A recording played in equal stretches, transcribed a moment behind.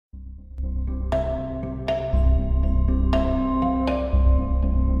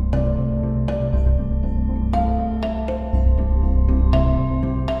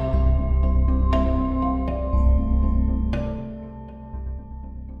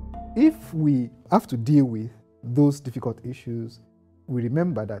if we have to deal with those difficult issues, we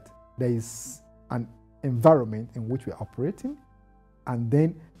remember that there is an environment in which we are operating, and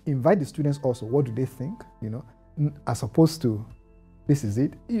then invite the students also, what do they think, as opposed to, this is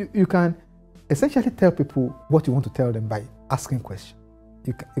it. You can essentially tell people what you want to tell them by asking questions.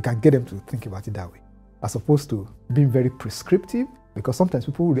 You can get them to think about it that way, as opposed to being very prescriptive, because sometimes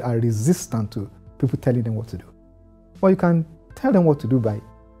people are resistant to people telling them what to do. Or you can tell them what to do by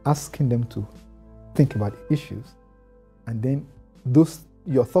asking them to think about the issues, and then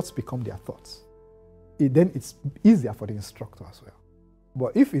your thoughts become their thoughts. Then it's easier for the instructor as well.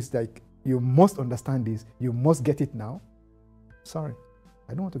 But if it's like, you must understand this, you must get it now, sorry,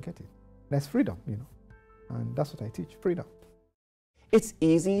 I don't want to get it. That's freedom, and that's what I teach, freedom. It's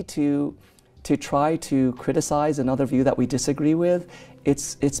easy to try to criticize another view that we disagree with.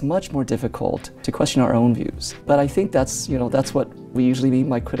 It's much more difficult to question our own views. But I think that's what we usually mean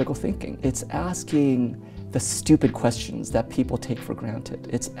by critical thinking. It's asking the stupid questions that people take for granted.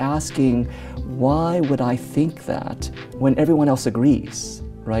 It's asking, why would I think that when everyone else agrees,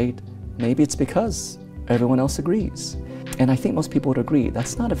 right? Maybe it's because everyone else agrees. And I think most people would agree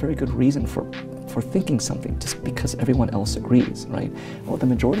that's not a very good reason for thinking something just because everyone else agrees, right? Well, the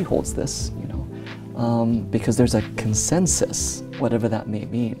majority holds this, because there's a consensus, whatever that may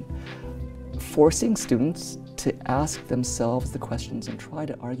mean. Forcing students to ask themselves the questions and try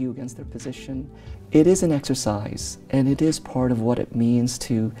to argue against their position, it is an exercise, and it is part of what it means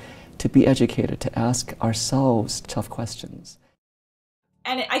to be educated, to ask ourselves tough questions.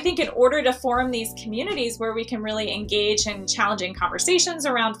 And I think in order to form these communities where we can really engage in challenging conversations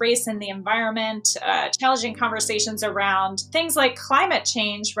around race and the environment, challenging conversations around things like climate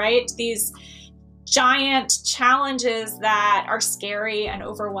change, right? These giant challenges that are scary and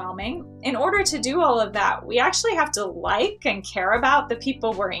overwhelming. In order to do all of that, we actually have to like and care about the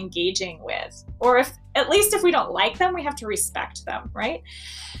people we're engaging with. Or at least if we don't like them, we have to respect them, right?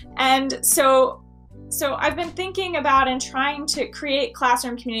 And so I've been thinking about and trying to create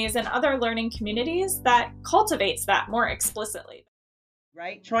classroom communities and other learning communities that cultivates that more explicitly.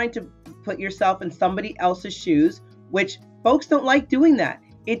 Right? Trying to put yourself in somebody else's shoes, which folks don't like doing that.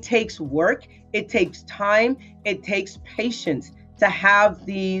 It takes work, it takes time, it takes patience to have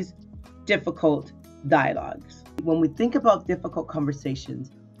these difficult dialogues. When we think about difficult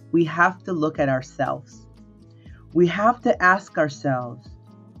conversations, we have to look at ourselves. We have to ask ourselves,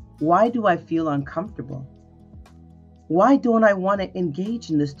 why do I feel uncomfortable? Why don't I want to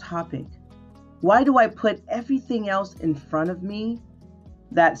engage in this topic? Why do I put everything else in front of me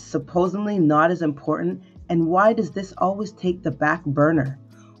that's supposedly not as important? And why does this always take the back burner?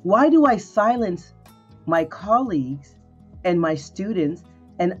 Why do I silence my colleagues and my students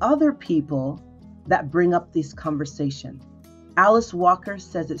and other people that bring up this conversation? Alice Walker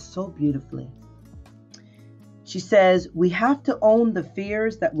says it so beautifully. She says, we have to own the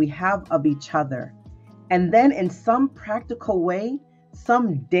fears that we have of each other, and then in some practical way,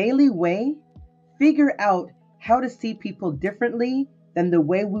 some daily way, figure out how to see people differently than the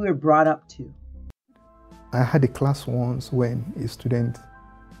way we were brought up to. I had a class once when a student,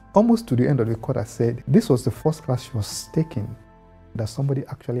 almost to the end of the quarter, said this was the first class she was taking that somebody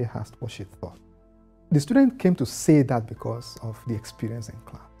actually asked what she thought. The student came to say that because of the experience in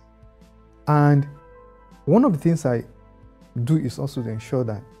class. And one of the things I do is also to ensure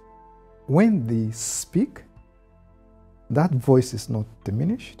that when they speak, that voice is not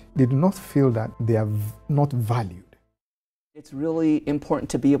diminished. They do not feel that they are not valued. It's really important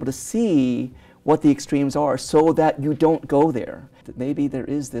to be able to see what the extremes are so that you don't go there. That maybe there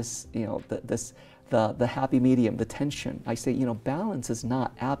is this, the happy medium, the tension. I say, balance is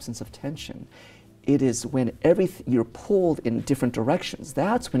not absence of tension. It is when you're pulled in different directions.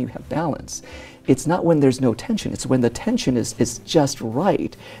 That's when you have balance. It's not when there's no tension. It's when the tension is just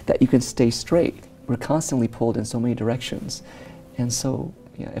right that you can stay straight. We're constantly pulled in so many directions. And so,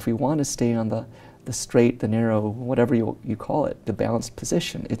 if we want to stay on the straight, the narrow, whatever you call it, the balanced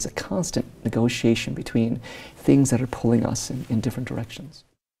position, it's a constant negotiation between things that are pulling us in different directions.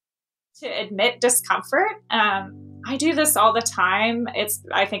 To admit discomfort, I do this all the time.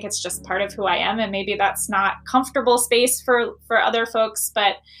 I think it's just part of who I am, and maybe that's not comfortable space for other folks,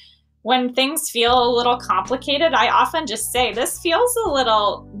 but when things feel a little complicated, I often just say, this feels a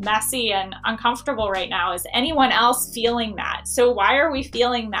little messy and uncomfortable right now. Is anyone else feeling that? So why are we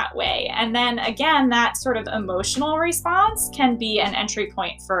feeling that way? And then again, that sort of emotional response can be an entry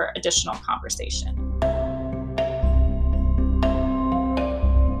point for additional conversation.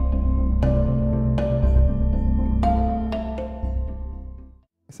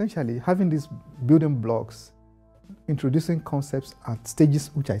 Essentially, having these building blocks introducing concepts at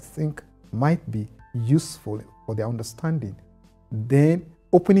stages which I think might be useful for their understanding, then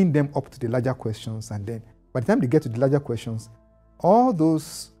opening them up to the larger questions, and then by the time they get to the larger questions, all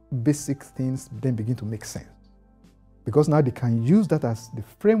those basic things then begin to make sense. Because now they can use that as the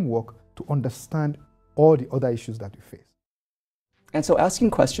framework to understand all the other issues that we face. And so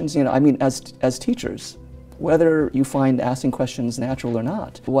asking questions, I mean, as teachers, whether you find asking questions natural or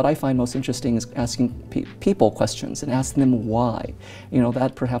not, what I find most interesting is asking people questions and asking them why.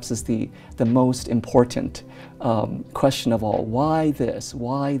 That perhaps is the most important question of all. Why this?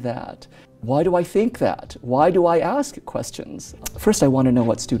 Why that? Why do I think that? Why do I ask questions? First, I want to know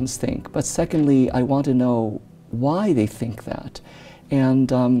what students think, but secondly, I want to know why they think that.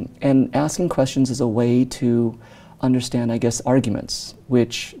 And asking questions is a way to understand, I guess, arguments,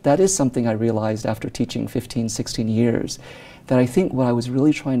 which that is something I realized after teaching 15, 16 years, that I think what I was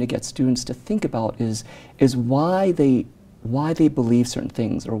really trying to get students to think about is why they believe certain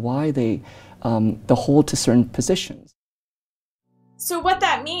things, or why they hold to certain positions. So what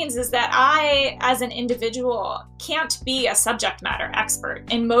that means is that I, as an individual, can't be a subject matter expert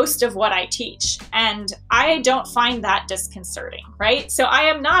in most of what I teach. And I don't find that disconcerting, right? So I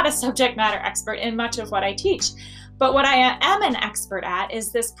am not a subject matter expert in much of what I teach. But what I am an expert at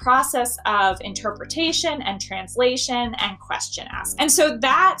is this process of interpretation and translation and question ask. And so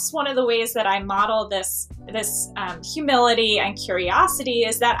that's one of the ways that I model this humility and curiosity,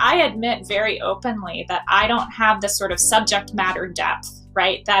 is that I admit very openly that I don't have the sort of subject matter depth,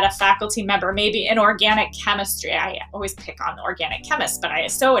 right, that a faculty member, maybe in organic chemistry, I always pick on the organic chemists, but I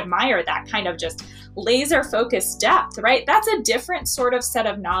so admire that kind of just laser focused depth, right? That's a different sort of set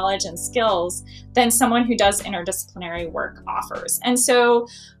of knowledge and skills than someone who does interdisciplinary work offers. And so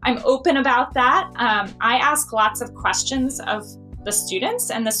I'm open about that. I ask lots of questions of the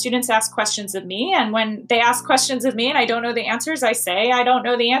students, and the students ask questions of me. And when they ask questions of me and I don't know the answers, I say, I don't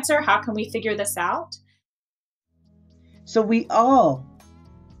know the answer. How can we figure this out? So we all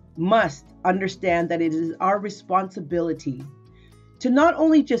must understand that it is our responsibility to not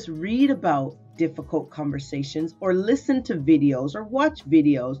only just read about difficult conversations or listen to videos or watch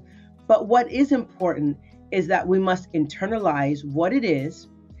videos, but what is important is that we must internalize what it is,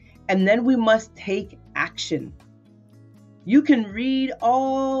 and then we must take action. You can read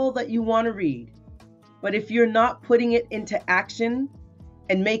all that you want to read, but if you're not putting it into action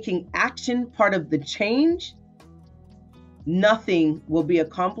and making action part of the change, nothing will be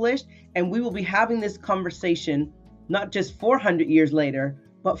accomplished, and we will be having this conversation not just 400 years later,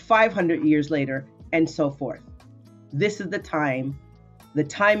 but 500 years later, and so forth. This is the time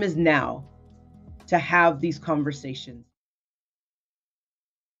is now to have these conversations.